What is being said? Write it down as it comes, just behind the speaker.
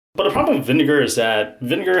But the problem with vinegar is that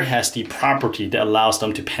vinegar has the property that allows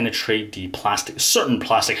them to penetrate the certain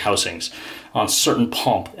plastic housings on certain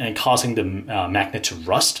pump and causing the magnet to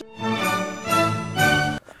rust.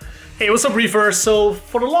 Hey, what's up, reefers? So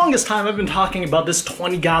for the longest time, I've been talking about this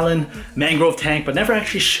 20-gallon mangrove tank, but never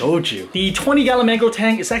actually showed you. The 20-gallon mangrove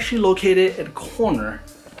tank is actually located at the corner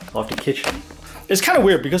of the kitchen. It's kind of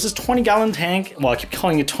weird because this 20-gallon tank, well, I keep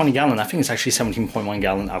calling it 20-gallon. I think it's actually 17.1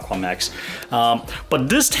 gallon Aqua Max. But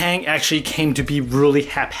this tank actually came to be really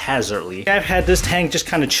haphazardly. I've had this tank just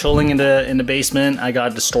kind of chilling in the basement. I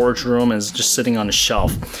got the storage room and it's just sitting on a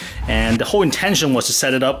shelf. And the whole intention was to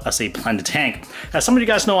set it up as a planted tank. As some of you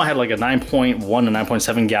guys know, I had like a 9.1 or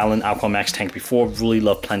 9.7 gallon Aqua Max tank before. Really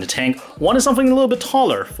love planted tank. Wanted something a little bit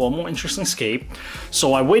taller for a more interesting scape.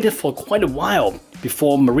 So I waited for quite a while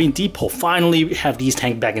before Marine Depot finally have these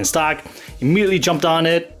tanks back in stock. Immediately jumped on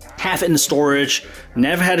it, half in the storage,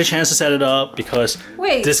 never had a chance to set it up because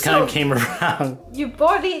this kind of came around. You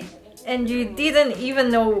bought it and you didn't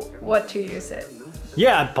even know what to use it.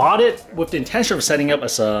 Yeah, I bought it with the intention of setting up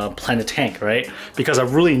as a planted tank, right? Because I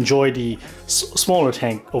really enjoyed the smaller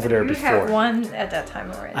tank over there before. You had one at that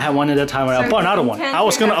time already. I had one at that time already. I bought another one. I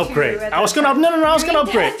was gonna upgrade. I was gonna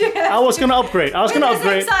upgrade.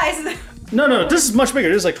 No, this is much bigger.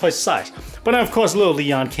 This is like twice the size. But then of course little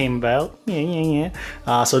Leon came about.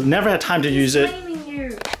 So never had time to use it.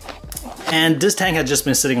 And this tank had just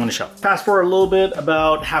been sitting on the shelf. Fast forward a little bit,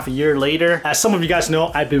 about half a year later. As some of you guys know,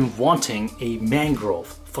 I've been wanting a mangrove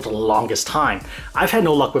for the longest time. I've had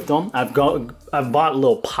no luck with them. I've bought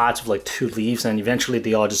little pots with like 2 leaves and eventually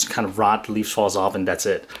they all just kind of rot, the leaves falls off and that's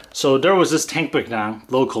it. So there was this tank breakdown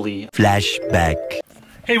locally. Flashback.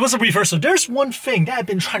 Hey, what's up, reefers? So there's one thing that I've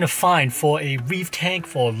been trying to find for a reef tank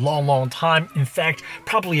for a long time. In fact,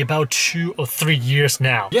 probably about 2 or 3 years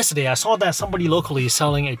now. Yesterday, I saw that somebody locally is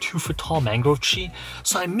selling a 2-foot tall mangrove tree.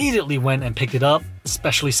 So I immediately went and picked it up,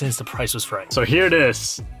 especially since the price was right. So here it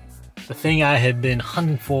is. The thing I had been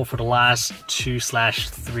hunting for the last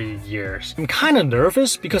 2/3 years. I'm kind of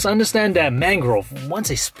nervous because I understand that mangrove, once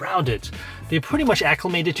they sprouted, they pretty much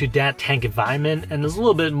acclimated to that tank environment and there's a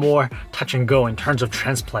little bit more touch and go in terms of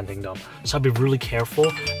transplanting them. So I'll be really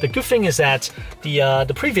careful. The good thing is that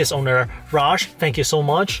the previous owner, Raj, thank you so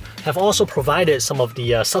much, have also provided some of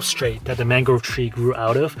the substrate that the mangrove tree grew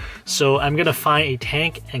out of. So I'm gonna find a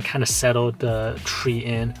tank and kind of settle the tree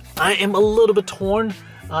in. I am a little bit torn.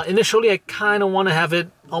 Initially, I kind of want to have it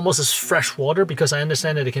almost as fresh water because I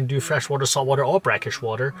understand that it can do freshwater, saltwater, or brackish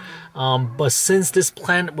water. But since this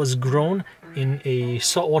plant was grown in a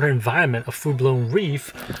saltwater environment, a full-blown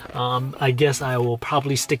reef, I guess I will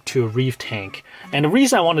probably stick to a reef tank. And the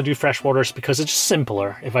reason I want to do freshwater is because it's just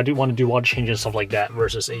simpler if I do want to do water changes and stuff like that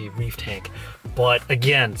versus a reef tank. But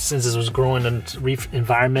again, since this was growing in a reef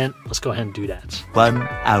environment, let's go ahead and do that. 1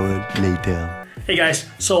 hour later. Hey guys,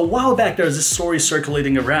 so a while back there was this story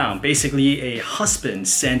circulating around. Basically, a husband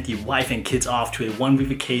sent the wife and kids off to a 1-week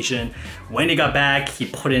vacation. When they got back, he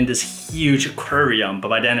put in this huge aquarium, but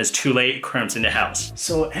by then it's too late, aquarium's in the house.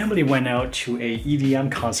 So Emily went out to a EDM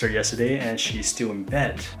concert yesterday and she's still in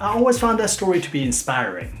bed. I always found that story to be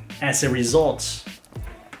inspiring. As a result,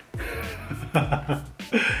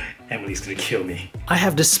 Emily's gonna kill me. I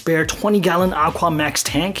have this spare 20-gallon Aqua Max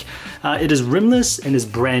tank. It is rimless and is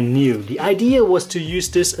brand new. The idea was to use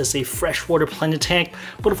this as a freshwater planted tank,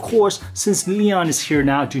 but of course, since Leon is here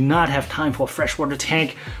now, do not have time for a freshwater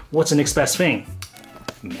tank. What's the next best thing?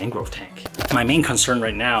 Mangrove tank. My main concern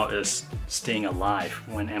right now is staying alive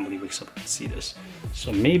when Emily wakes up and see this.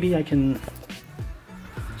 So maybe I can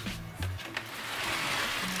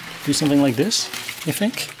do something like this, you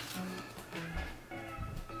think?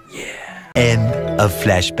 End of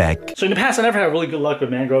flashback. So in the past, I never had really good luck with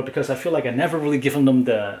mangrove because I feel like I never really given them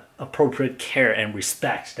the appropriate care and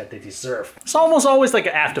respect that they deserve. It's almost always like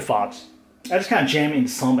an afterthought. I just kind of jam it in the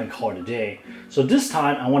sump and call it a day. So this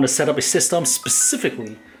time, I want to set up a system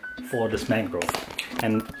specifically for this mangrove.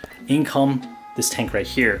 And in come this tank right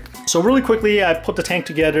here. So really quickly, I put the tank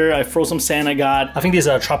together. I froze some sand I got. I think these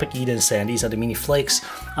are Tropic Eden sand. These are the mini flakes.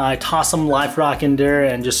 I tossed some live rock in there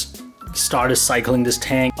and just started cycling this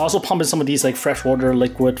tank. Also pumping some of these like freshwater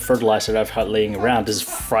liquid fertilizer that I've had laying around. This is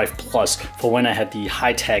 5+ for when I had the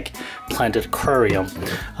high-tech planted aquarium.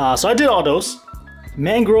 So I did all those.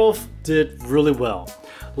 Mangrove did really well.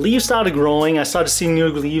 leaves started growing. I started seeing new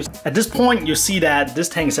leaves. At this point, you see that this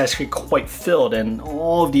tank is actually quite filled, and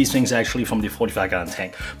all of these things are actually from the 45-gallon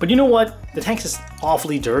tank. But you know what? The tank is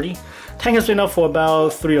awfully dirty. Tank has been up for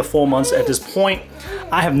about 3 or 4 months at this point.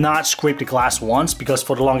 I have not scraped the glass once because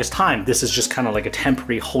for the longest time, this is just kind of like a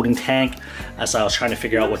temporary holding tank as I was trying to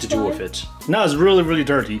figure out what to do with it. Now it's really, really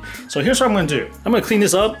dirty. So here's what I'm gonna do. I'm gonna clean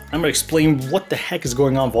this up. I'm gonna explain what the heck is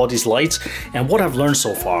going on with all these lights and what I've learned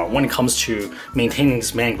so far when it comes to maintaining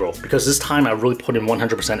this mangrove. Because this time I really put in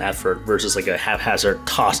 100% effort versus like a haphazard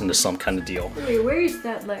toss into some kind of deal. Wait, where is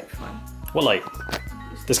that light from? What light?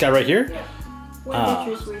 This guy right here? Yeah. When did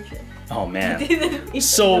you switch it? Oh man. I didn't even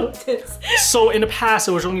So notice. in the past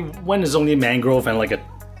it was only when there's only a mangrove and like a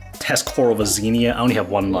test core of a xenia, I only have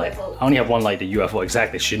one light. UFO. I only have one light, the UFO,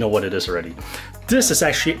 exactly. So you know what it is already. This is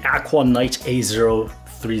actually Aqua Night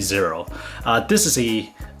A030. This is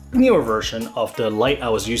a newer version of the light I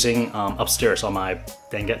was using upstairs on my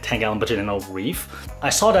 10-gallon budget and old reef. I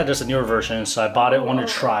saw that there's a newer version, so I bought it, wanted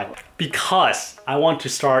to try. Because I want to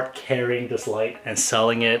start carrying this light and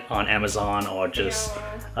selling it on Amazon or just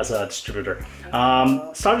as a distributor.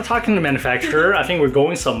 Started talking to the manufacturer. I think we're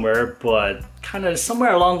going somewhere, but kind of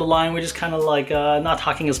somewhere along the line, we're just kind of like not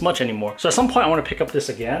talking as much anymore. So at some point I want to pick up this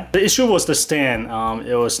again. The issue was the stand.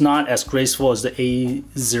 It was not as graceful as the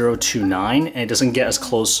A029 and it doesn't get as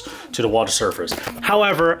close to the water surface.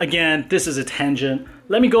 However, again, this is a tangent.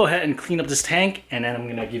 Let me go ahead and clean up this tank and then I'm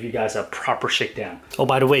gonna give you guys a proper shakedown. Oh,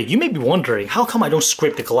 by the way, you may be wondering, how come I don't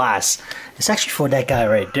scrape the glass? It's actually for that guy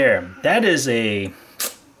right there. That is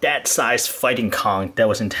that size fighting conch that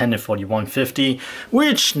was intended for the 150,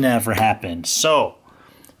 which never happened. So,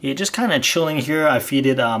 you're just kind of chilling here. I feed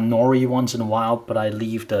it nori once in a while, but I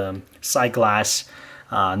leave the side glass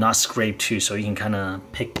not scraped too, so you can kind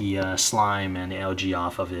of pick the slime and the algae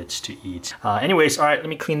off of it to eat. Anyways, all right, let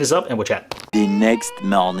me clean this up and we'll chat. The next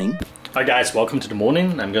morning. Hi guys, welcome to the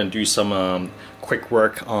morning. I'm gonna do some quick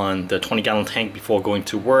work on the 20-gallon tank before going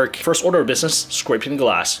to work. First order of business, scraping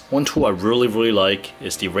glass. One tool I really like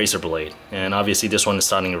is the razor blade. And obviously this one is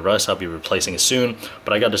starting to rust, I'll be replacing it soon.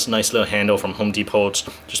 But I got this nice little handle from Home Depot,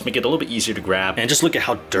 just make it a little bit easier to grab. And just look at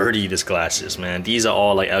how dirty this glass is, man. These are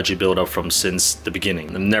all like algae buildup from since the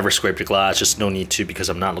beginning. I've never scraped the glass, just no need to because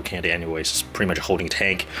I'm not looking at it anyways. It's pretty much a holding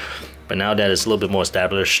tank. But now that it's a little bit more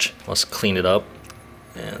established, let's clean it up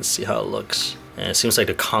and see how it looks. And it seems like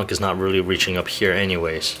the conch is not really reaching up here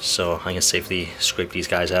anyways, so I can safely scrape these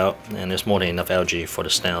guys out. And there's more than enough algae for the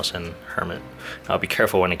snails and hermit. I'll be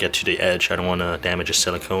careful when I get to the edge, I don't want to damage the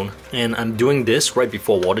silicone. And I'm doing this right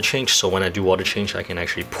before water change, so when I do water change I can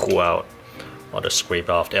actually pull out all the scrape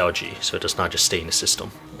off the algae, so it does not just stay in the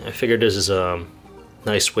system. I figured this is a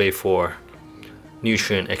nice way for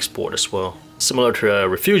nutrient export as well. Similar to a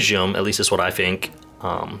refugium, at least is what I think.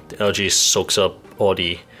 The algae soaks up all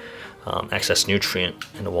the excess nutrient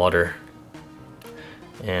in the water,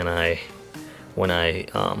 and when I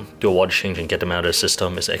do a water change and get them out of the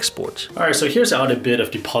system, is export. All right, so here's out a bit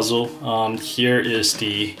of the puzzle. Here is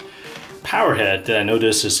the power head that I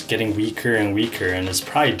notice is getting weaker and weaker, and it's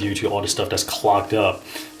probably due to all the stuff that's clogged up.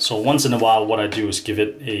 So once in a while, what I do is give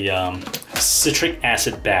it a citric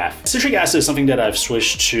acid bath. Citric acid is something that I've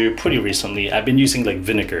switched to pretty recently. I've been using like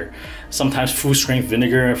vinegar, sometimes full strength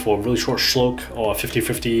vinegar for a really short stroke, or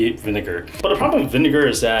 50-50 vinegar. But the problem with vinegar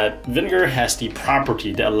is that vinegar has the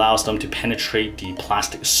property that allows them to penetrate the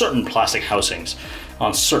certain plastic housings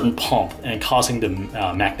on certain pump and causing the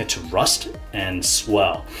magnet to rust and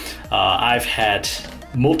swell. I've had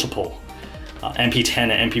multiple MP10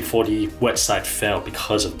 and MP40 wet side fail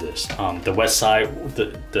because of this. The wet side,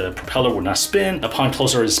 the propeller would not spin. Upon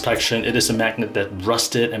closer inspection, it is a magnet that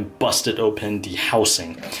rusted and busted open the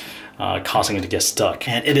housing, causing it to get stuck.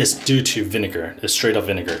 And it is due to vinegar. It's straight up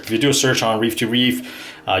vinegar. If you do a search on Reef to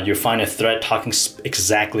Reef, you'll find a thread talking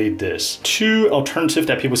exactly this. Two alternatives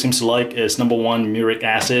that people seem to like is number one, muric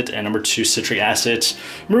acid, and number two, citric acid.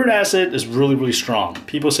 Muric acid is really strong.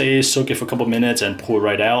 People say soak it for a couple minutes and pour it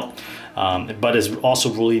right out. But it's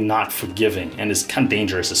also really not forgiving, and it's kind of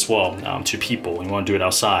dangerous as well to people. You want to do it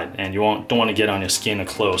outside, and you don't want to get on your skin or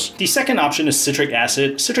clothes. The second option is citric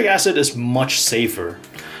acid. Citric acid is much safer.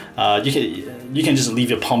 You can just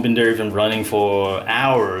leave your pump in there even running for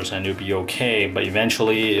hours and it'll be okay, but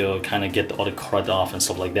eventually it'll kind of get all the crud off and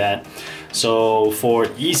stuff like that. So for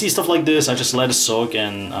easy stuff like this, I just let it soak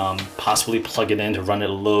and possibly plug it in to run it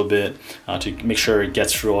a little bit to make sure it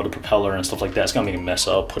gets through all the propeller and stuff like that. It's gonna make a mess.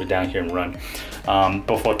 I'll put it down here and run.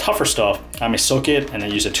 But for tougher stuff, I may soak it and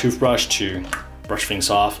then use a toothbrush to brush things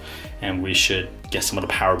off, and we should get some of the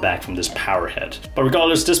power back from this power head. But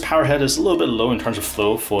regardless, this power head is a little bit low in terms of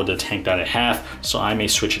flow for the tank that I have, so I may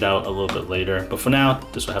switch it out a little bit later. But for now,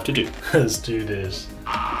 this will have to do. Let's do this.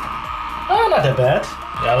 Oh, not that bad.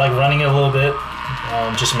 Yeah, I like running it a little bit,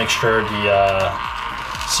 just to make sure the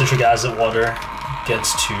citric acid water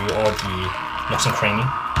gets to all the nooks and cranny.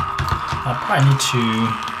 I probably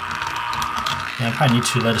need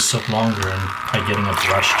to let it soak longer and probably getting a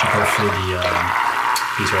brush to go through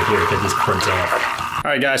these right here, get these curds off.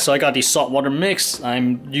 Alright guys, so I got the saltwater mix.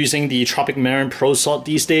 I'm using the Tropic Marin Pro Salt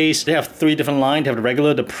these days. They have 3 different lines. They have the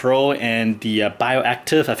regular, the Pro, and the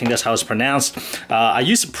Bioactive. I think that's how it's pronounced. I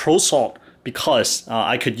use the Pro Salt because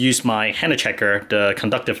I could use my Henna checker, the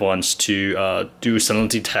conductive ones, to do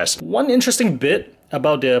salinity tests. One interesting bit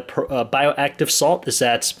about the bioactive salt is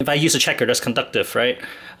that if I use a checker that's conductive, right,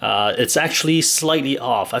 it's actually slightly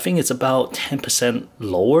off. I think it's about 10%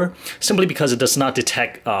 lower, simply because it does not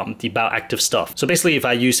detect the bioactive stuff. So basically, if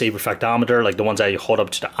I use a refractometer, like the ones that you hold up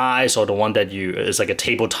to the eyes, or the one that is like a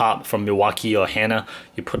tabletop from Milwaukee or Hanna,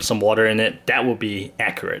 you put some water in it, that will be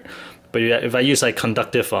accurate. But if I use like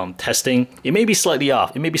conductive testing, it may be slightly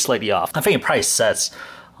off. It may be slightly off. I think it probably sets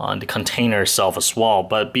on the container itself as well,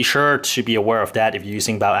 but be sure to be aware of that if you're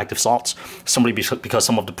using bioactive salts, simply because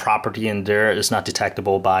some of the property in there is not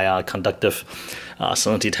detectable by conductive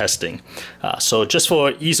salinity testing. So just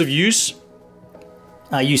for ease of use,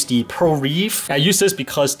 I use the Pro Reef. I use this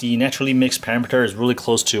because the naturally mixed parameter is really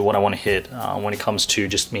close to what I want to hit when it comes to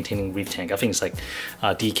just maintaining reef tank. I think it's like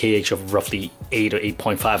DKH of roughly 8 or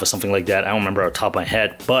 8.5 or something like that. I don't remember off the top of my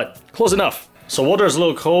head, but close enough. So water is a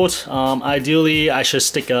little cold. Ideally, I should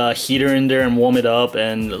stick a heater in there and warm it up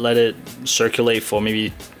and let it circulate for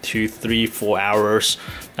maybe 2, 3, 4 hours.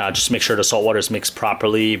 Just to make sure the salt water is mixed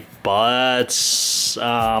properly. But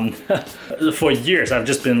for years, I've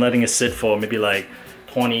just been letting it sit for maybe like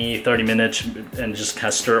 20, 30 minutes and just kind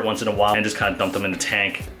of stir it once in a while and just kind of dump them in the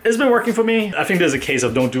tank. It's been working for me. I think there's a case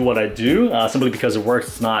of don't do what I do, simply because it works.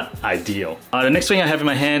 It's not ideal. The next thing I have in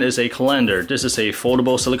my hand is a colander. This is a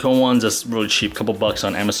foldable silicone one. That's really cheap, couple bucks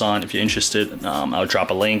on Amazon. If you're interested, I'll drop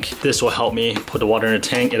a link. This will help me put the water in the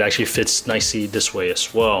tank. It actually fits nicely this way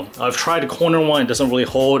as well. I've tried the corner one. It doesn't really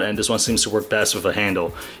hold, and this one seems to work best with a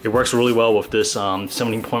handle. It works really well with this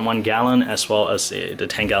 17.1 gallon as well as the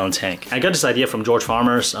 10 gallon tank. I got this idea from George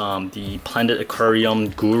Farmers, the Planet Aquarium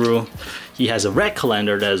guru. He has a red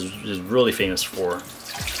colander that is really famous for.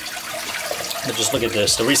 But just look at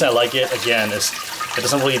this. The reason I like it, again, is it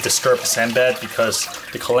doesn't really disturb the sand bed because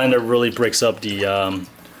the colander really breaks up the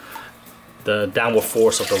downward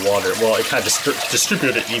force of the water. Well, it kind of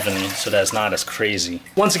distributes it evenly so that it's not as crazy.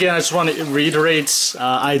 Once again, I just want to reiterate,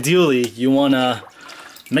 ideally, you want to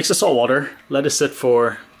mix the salt water, let it sit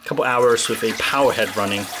for a couple hours with a power head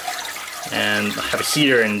running, and have a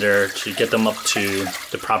heater in there to get them up to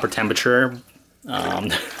the proper temperature.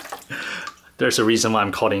 There's a reason why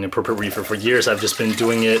I'm calling it appropriate reefer. For years, I've just been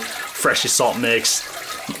doing it freshly salt mixed,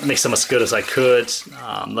 mix them as good as I could.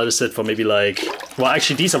 Let it sit for maybe like, well,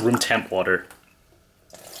 actually these are room temp water,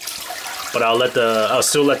 but I'll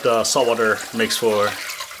still let the salt water mix for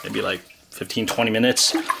maybe like 15-20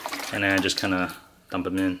 minutes, and then I just kind of dump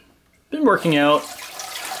them in. Been working out.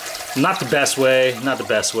 Not the best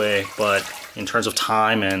way, but in terms of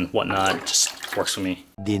time and whatnot, it just works for me.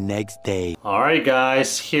 The next day. Alright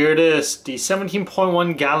guys, here it is. The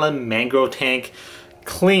 17.1 gallon mangrove tank,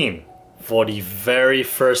 clean for the very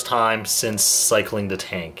first time since cycling the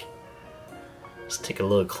tank. Let's take a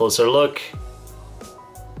little closer look.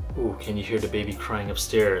 Ooh, can you hear the baby crying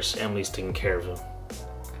upstairs? Emily's taking care of him.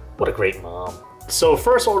 What a great mom. So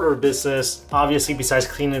first order of business, obviously besides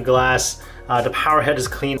cleaning the glass, the power head is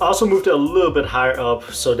clean. I also moved it a little bit higher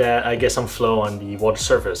up so that I get some flow on the water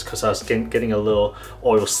surface because I was getting a little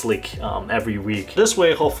oil slick every week. This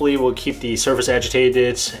way, hopefully, we'll keep the surface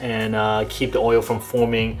agitated and keep the oil from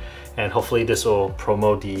forming, and hopefully this will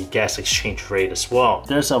promote the gas exchange rate as well.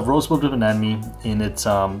 There's a rosebud anemone in its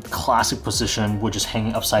classic position, which is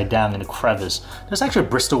hanging upside down in a crevice. There's actually a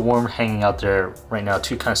Bristol worm hanging out there right now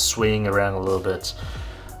too, kind of swaying around a little bit.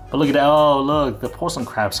 But look at that, oh look, the porcelain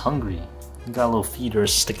crab's hungry. You got little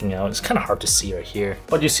feeders sticking out. It's kind of hard to see right here.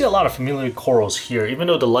 But you see a lot of familiar corals here, even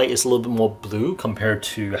though the light is a little bit more blue compared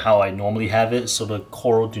to how I normally have it, so the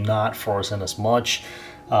coral do not fluorescent as much.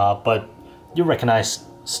 But you recognize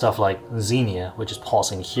stuff like Xenia, which is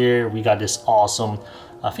pulsing here. We got this awesome,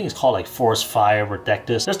 I think it's called like forest fire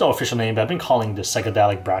rhodectus. There's no official name, but I've been calling this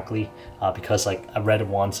psychedelic broccoli because like I read it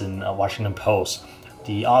once in Washington Post.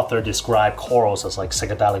 The author described corals as like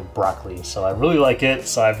psychedelic broccoli, so I really like it,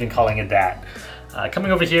 so I've been calling it that.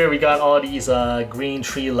 Coming over here, we got all these green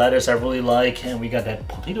tree lettuce I really like, and we got that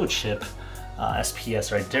potato chip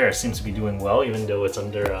SPS right there seems to be doing well, even though it's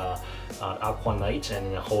under Aquanite and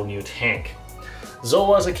in a whole new tank.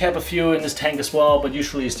 Zoas, I kept a few in this tank as well, but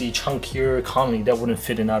usually it's the chunkier colony that wouldn't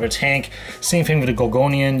fit in another tank. Same thing with the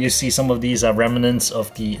Gorgonian. You see some of these remnants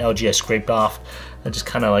of the algae I scraped off. I just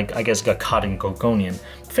kind of like, I guess, got caught in Gorgonian.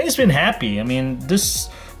 Thing's been happy. I mean, these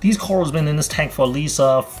corals been in this tank for at least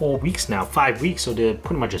 4 weeks now, 5 weeks, so they're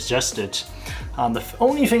pretty much adjusted. The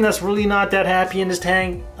only thing that's really not that happy in this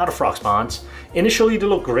tank are the frog spawns. Initially they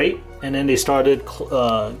look great, and then they started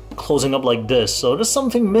closing up like this. So there's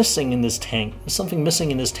something missing in this tank. There's something missing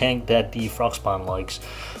in this tank that the frog spawn likes.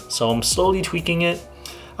 So I'm slowly tweaking it.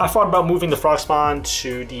 I thought about moving the frog spawn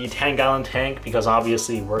to the 10-gallon tank because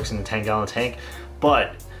obviously it works in the 10-gallon tank.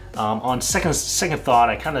 But on second thought,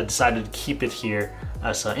 I kind of decided to keep it here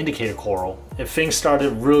as an indicator coral. If things started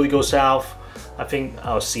to really go south, I think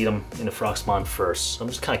I'll see them in the frog spawn first. So I'm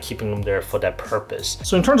just kind of keeping them there for that purpose.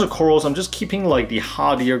 So in terms of corals, I'm just keeping like the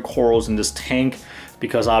hardier corals in this tank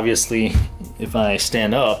because obviously if I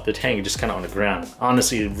stand up, the tank is just kind of on the ground.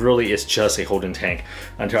 Honestly, it really is just a holding tank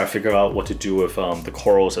until I figure out what to do with the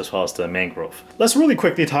corals as well as the mangrove. Let's really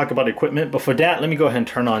quickly talk about equipment, but for that, let me go ahead and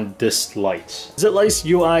turn on this light. Zitlight's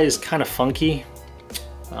UI is kind of funky,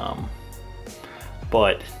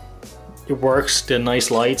 but it works. They're nice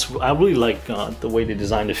lights. I really like the way they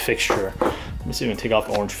designed the fixture. Let me see if I can take off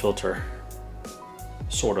the orange filter.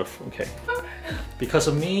 Sort of, okay. Because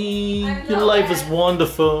of me, your life is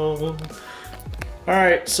wonderful.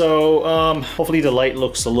 Alright, so hopefully the light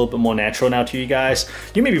looks a little bit more natural now to you guys.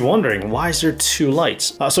 You may be wondering, why is there 2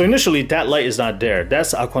 lights? So initially, that light is not there.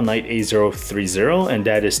 That's Aquanite A030, and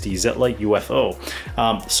that is the Z-Light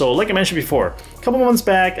UFO. So like I mentioned before, a couple months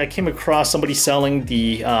back, I came across somebody selling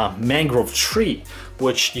the mangrove tree,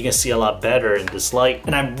 which you can see a lot better in this light.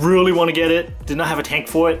 And I really want to get it. Did not have a tank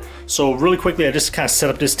for it. So really quickly, I just kind of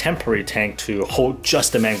set up this temporary tank to hold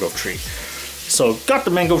just the mangrove tree. So got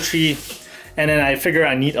the mangrove tree, and then I figure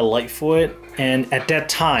I need a light for it. And at that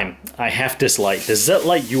time, I have this light, the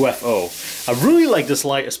Z-Light UFO. I really like this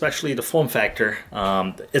light, especially the form factor.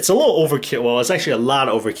 It's a little overkill. Well, it's actually a lot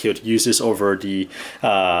of overkill to use this over the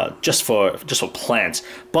just for plants.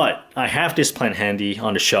 But I have this plant handy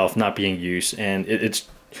on the shelf, not being used, and it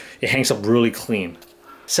hangs up really clean.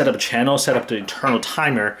 Set up a channel, set up the internal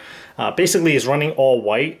timer. Basically, it's running all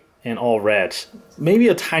white and all red. Maybe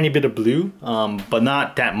a tiny bit of blue, but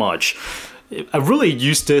not that much. I really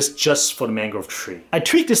used this just for the mangrove tree. I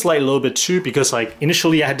tweaked this light a little bit too because like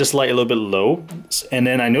initially I had this light a little bit low, and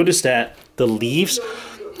then I noticed that the leaves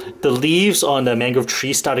on the mangrove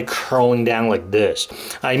tree started curling down like this.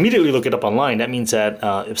 I immediately looked it up online. That means that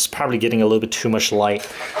it's probably getting a little bit too much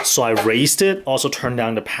light. So I raised it, also turned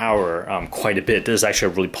down the power quite a bit. This is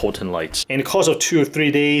actually a really potent light. In the course of 2 or 3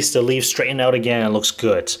 days, the leaves straighten out again and looks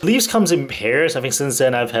good. The leaves comes in pairs. I think since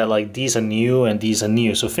then I've had like these are new and these are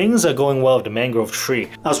new. So things are going well with the mangrove tree.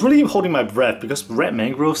 I was really holding my breath because red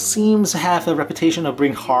mangrove seems to have a reputation of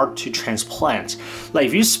being hard to transplant. Like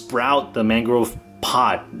if you sprout the mangrove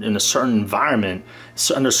pot in a certain environment,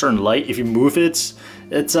 under certain light, if you move it,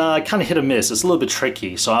 it's kind of hit or miss. It's a little bit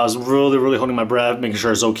tricky. So I was really holding my breath, making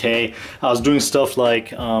sure it's okay. I was doing stuff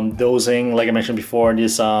like dosing, like I mentioned before,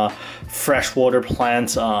 these freshwater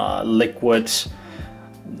plants, liquid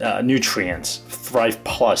nutrients, Thrive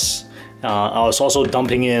Plus. I was also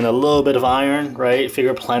dumping in a little bit of iron, right?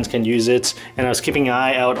 Figure plants can use it. And I was keeping an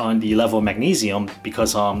eye out on the level of magnesium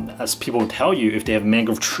because as people tell you, if they have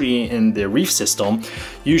mangrove tree in their reef system,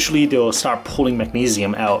 usually they'll start pulling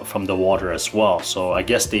magnesium out from the water as well. So I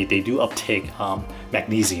guess they do uptake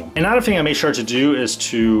magnesium. Another thing I made sure to do is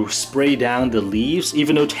to spray down the leaves,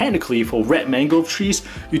 even though technically for red mangrove trees,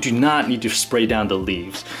 you do not need to spray down the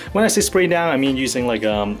leaves. When I say spray down, I mean using like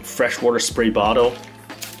a freshwater spray bottle.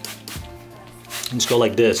 Just go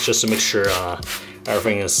like this, just to make sure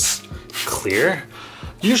everything is clear.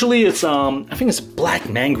 Usually it's, I think it's black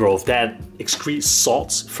mangrove that excretes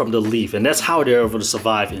salts from the leaf, and that's how they're able to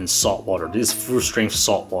survive in salt water. This is fruit strength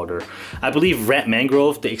salt water. I believe red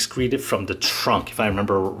mangrove, they excrete it from the trunk, if I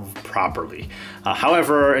remember properly.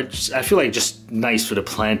 However, I feel like just nice for the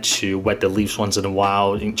plant to wet the leaves once in a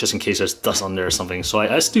while, just in case there's dust on there or something. So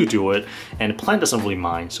I still do it, and the plant doesn't really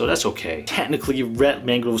mind, so that's okay. Technically, red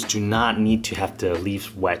mangroves do not need to have the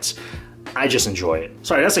leaves wet. I just enjoy it.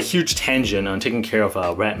 Sorry, that's a huge tangent on taking care of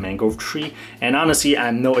a red mangrove tree. And honestly,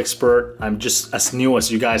 I'm no expert. I'm just as new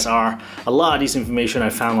as you guys are. A lot of this information I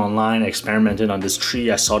found online. I experimented on this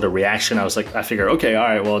tree. I saw the reaction. I was like, I figured, okay, all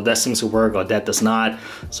right, well, that seems to work or that does not.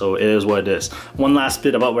 So it is what it is. One last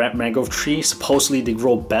bit about red mangrove trees. Supposedly they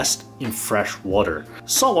grow best in fresh water.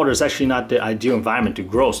 Saltwater is actually not the ideal environment to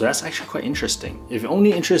grow, so that's actually quite interesting. If you're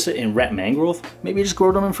only interested in red mangrove, maybe just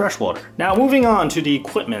grow them in fresh water. Now moving on to the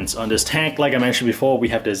equipment on this tank, like I mentioned before, we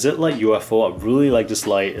have the Zitlight UFO. I really like this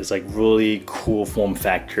light. It's like really cool form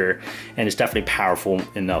factor, and it's definitely powerful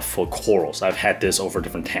enough for corals. I've had this over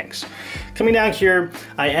different tanks. Coming down here,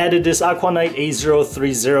 I added this Aquanite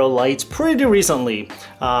A030 light pretty recently,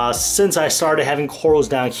 since I started having corals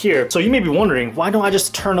down here. So you may be wondering, why don't I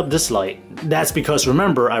just turn up this light? That's because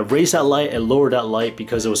remember, I raised that light and lowered that light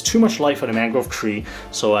because it was too much light for the mangrove tree.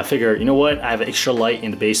 So I figured, you know what, I have extra light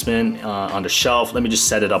in the basement on the shelf. Let me just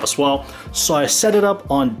set it up as well. So I set it up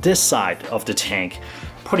on this side of the tank.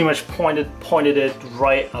 Pretty much pointed it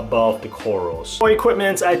right above the corals. For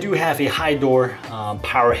equipment, I do have a high door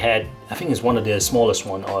power head. I think it's one of the smallest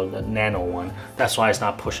one, or the nano one. That's why it's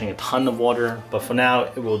not pushing a ton of water, but for now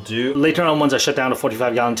it will do. Later on, once I shut down the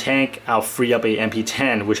 45-gallon tank, I'll free up a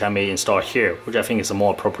MP10, which I may install here, which I think is a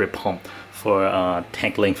more appropriate pump for a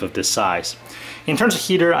tank length of this size. In terms of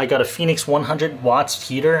heater, I got a Phoenix 100 watts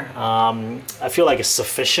heater. I feel like it's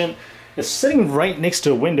sufficient. It's sitting right next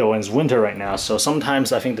to a window and it's winter right now, so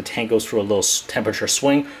sometimes I think the tank goes through a little temperature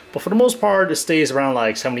swing, but for the most part it stays around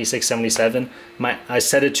like 76, 77. I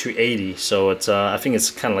set it to 80, so it's I think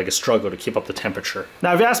it's kind of like a struggle to keep up the temperature.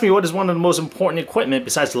 Now if you ask me what is one of the most important equipment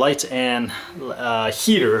besides lights and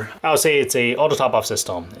heater, I would say it's a auto top off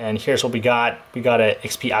system. And here's what we got. We got a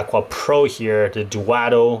XP Aqua Pro here, the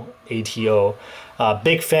Duado ATO.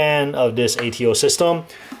 Big fan of this ATO system.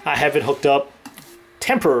 I have it hooked up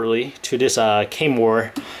temporarily to this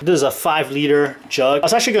K-More. This is a 5-liter jug. I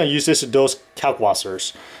was actually going to use this to dose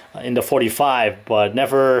kalkwassers in the 45, but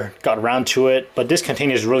never got around to it. But this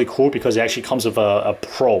container is really cool because it actually comes with a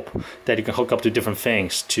probe that you can hook up to different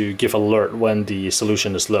things to give alert when the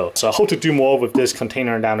solution is low. So I hope to do more with this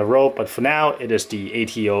container down the road, but for now it is the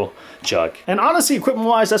ATO jug. And honestly, equipment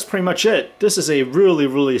wise, that's pretty much it. This is a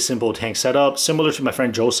really simple tank setup, similar to my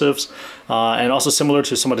friend Joseph's, and also similar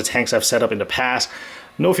to some of the tanks I've set up in the past.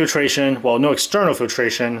 No filtration, well, no external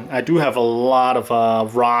filtration. I do have a lot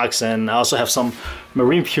of rocks, and I also have some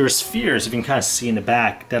marine pure spheres, if you can kind of see in the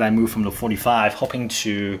back, that I moved from the 45, hoping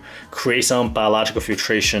to create some biological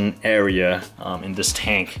filtration area in this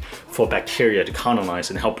tank for bacteria to colonize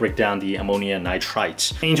and help break down the ammonia and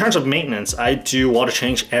nitrites. In terms of maintenance, I do water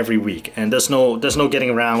change every week, and there's no getting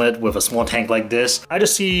around it with a small tank like this. I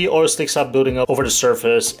just see oil slicks up building up over the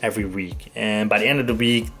surface every week, and by the end of the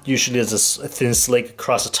week, usually there's a thin slick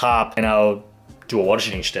across the top, and I'll do a water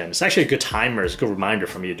change then. It's actually a good timer, it's a good reminder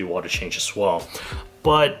for me to do water change as well.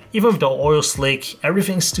 But even with the oil slick,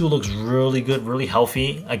 everything still looks really good, really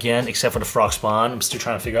healthy. Again, except for the frog spawn. I'm still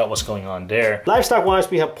trying to figure out what's going on there. Livestock wise,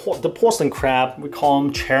 we have the porcelain crab. We call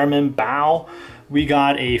him Chairman Bao. We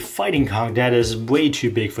got a fighting conch that is way too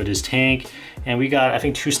big for this tank. And we got, I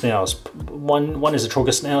think, 2 snails. One is a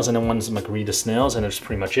trochus snails and then one is a margarita snails, and that's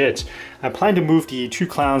pretty much it. I plan to move the 2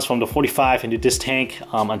 clowns from the 45 into this tank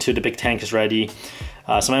until the big tank is ready.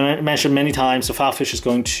 So I mentioned many times, the filefish is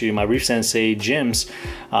going to my Reef Sensei gyms,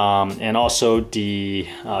 and also the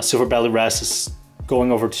silver belly wrasse is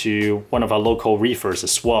going over to one of our local reefers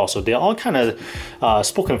as well. So they're all kind of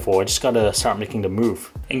spoken for. I just gotta start making the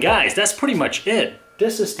move. And guys, that's pretty much it.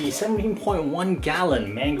 This is the 17.1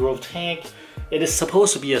 gallon mangrove tank. It is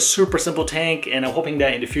supposed to be a super simple tank, and I'm hoping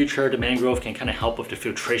that in the future the mangrove can kind of help with the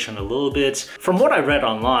filtration a little bit. From what I read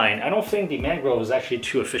online, I don't think the mangrove is actually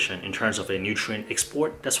too efficient in terms of a nutrient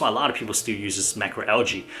export. That's why a lot of people still use this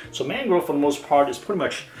macroalgae. So mangrove for the most part is pretty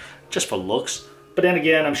much just for looks. But then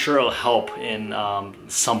again, I'm sure it'll help in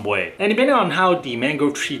some way. And depending on how the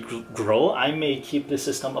mangrove tree grow, I may keep this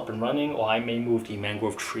system up and running, or I may move the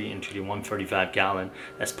mangrove tree into the 135 gallon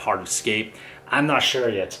as part of Escape. I'm not sure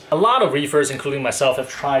yet. A lot of reefers, including myself, have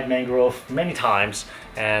tried mangrove many times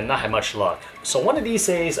and not had much luck. So one of these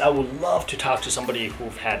days, I would love to talk to somebody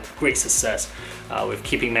who've had great success with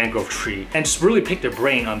keeping mangrove tree and just really pick their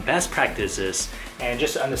brain on best practices and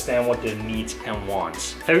just to understand what their needs and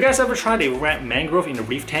wants. Have you guys ever tried a red mangrove in a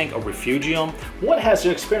reef tank or refugium? What has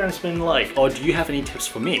your experience been like? Or do you have any tips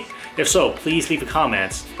for me? If so, please leave a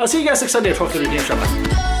comment. I'll see you guys next Sunday at 12:30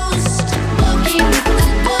 p.m.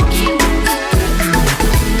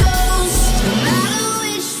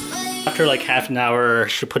 her like half an hour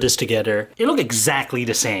to put this together. It looked exactly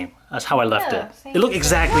the same as how I left it. Same. It looked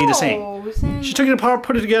exactly the same. No, same. She took it apart,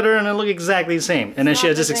 put it together, and it looked exactly the same. And then she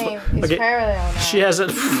has this It's parallel now. she has a